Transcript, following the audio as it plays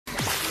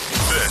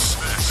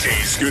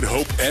This is Good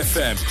Hope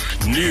FM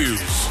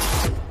News.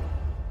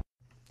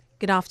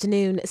 Good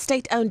afternoon.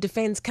 State-owned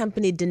defense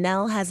company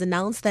Denel has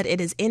announced that it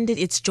has ended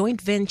its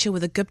joint venture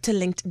with the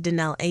Gupta-linked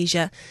Denel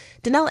Asia.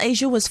 Denel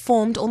Asia was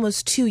formed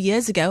almost 2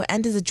 years ago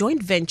and is a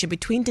joint venture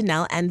between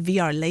Denel and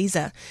VR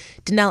Laser.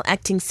 Denel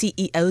acting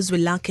CEO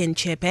Zwelakhe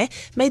Nchepe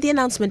made the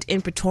announcement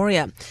in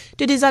Pretoria.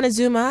 Dudizana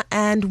Zuma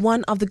and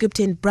one of the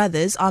Gupta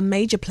brothers are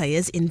major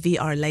players in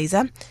VR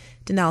Laser.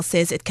 Denel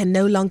says it can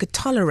no longer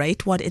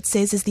tolerate what it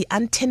says is the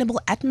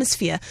untenable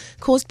atmosphere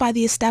caused by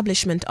the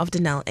establishment of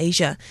Denel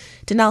Asia.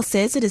 Denel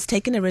says it has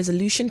taken a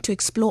resolution to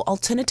explore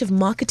alternative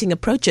marketing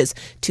approaches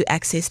to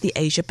access the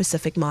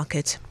Asia-Pacific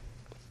market.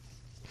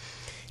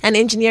 An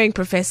engineering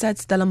professor at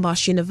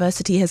Stellenbosch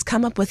University has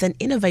come up with an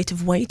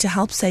innovative way to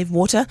help save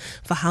water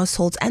for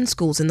households and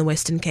schools in the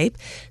Western Cape.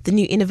 The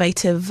new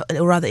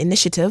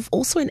initiative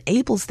also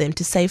enables them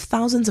to save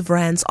thousands of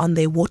rands on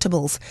their water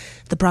bills.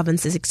 The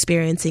province is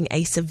experiencing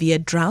a severe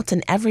drought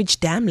and average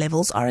dam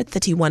levels are at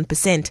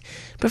 31%.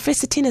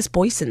 Professor Tinus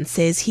Boyson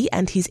says he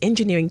and his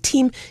engineering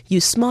team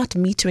use smart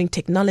metering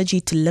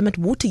technology to limit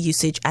water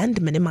usage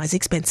and minimize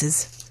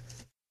expenses.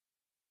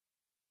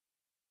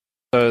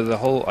 So the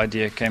whole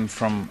idea came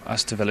from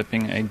us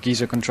developing a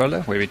geyser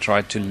controller where we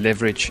tried to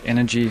leverage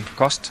energy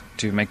cost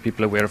to make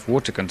people aware of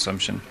water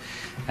consumption.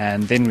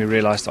 And then we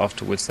realized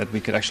afterwards that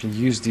we could actually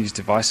use these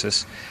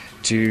devices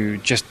to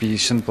just be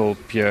simple,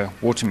 pure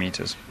water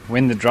meters.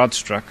 When the drought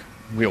struck,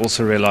 we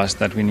also realized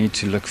that we need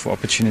to look for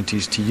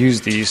opportunities to use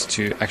these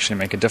to actually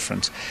make a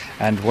difference.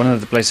 And one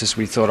of the places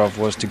we thought of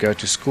was to go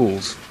to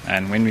schools.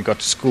 And when we got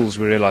to schools,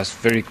 we realized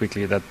very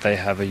quickly that they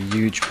have a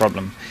huge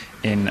problem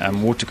in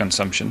water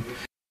consumption.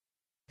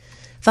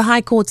 The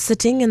High Court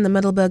sitting in the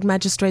Middelburg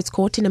Magistrates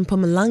Court in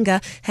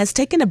Mpumalanga has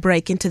taken a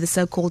break into the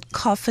so-called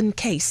coffin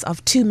case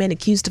of two men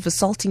accused of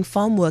assaulting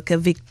farm worker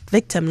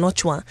Victor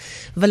Mlotshwa.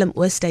 Willem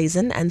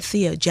Oosthuizen and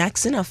Theo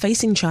Jackson are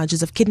facing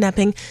charges of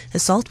kidnapping,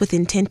 assault with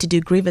intent to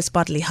do grievous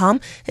bodily harm,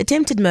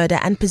 attempted murder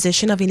and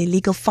possession of an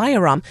illegal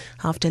firearm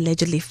after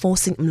allegedly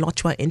forcing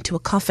Mlotshwa into a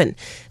coffin.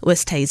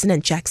 Oosthuizen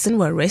and Jackson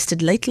were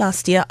arrested late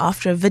last year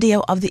after a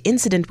video of the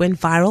incident went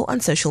viral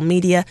on social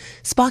media,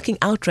 sparking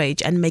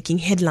outrage and making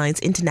headlines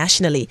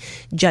internationally.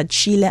 Judge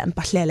Sheila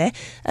Mpahlele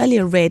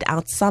earlier read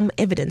out some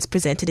evidence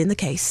presented in the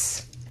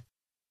case.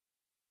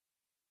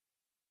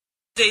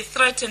 They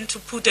threatened to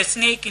put a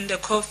snake in the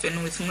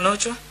coffin with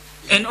Mlotshwa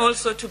and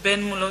also to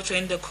burn Mlotshwa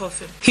in the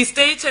coffin. He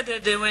stated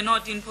that they were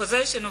not in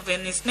possession of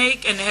any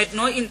snake and had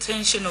no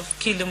intention of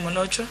killing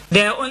Mlotshwa.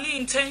 Their only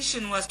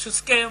intention was to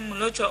scare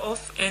Mlotshwa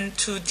off and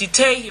to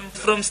deter him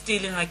from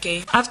stealing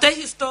again. After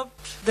he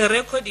stopped the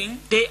recording,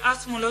 they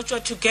asked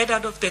Mlotshwa to get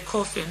out of the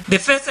coffin. The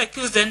first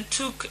accused then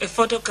took a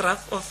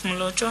photograph of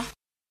Mlotshwa.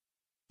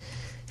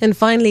 And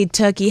finally,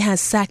 Turkey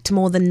has sacked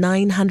more than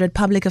 900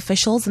 public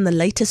officials in the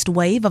latest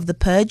wave of the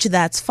purge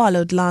that's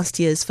followed last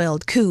year's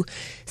failed coup.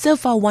 So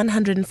far,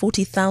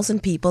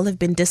 140,000 people have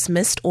been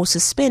dismissed or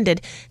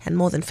suspended and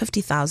more than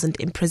 50,000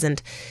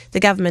 imprisoned. The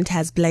government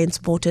has blamed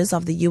supporters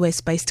of the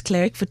US-based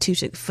cleric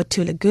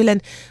Fethullah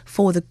Gulen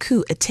for the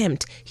coup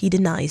attempt. He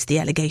denies the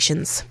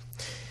allegations.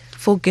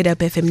 For Good Hope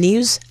FM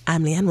News,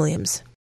 I'm Leanne Williams.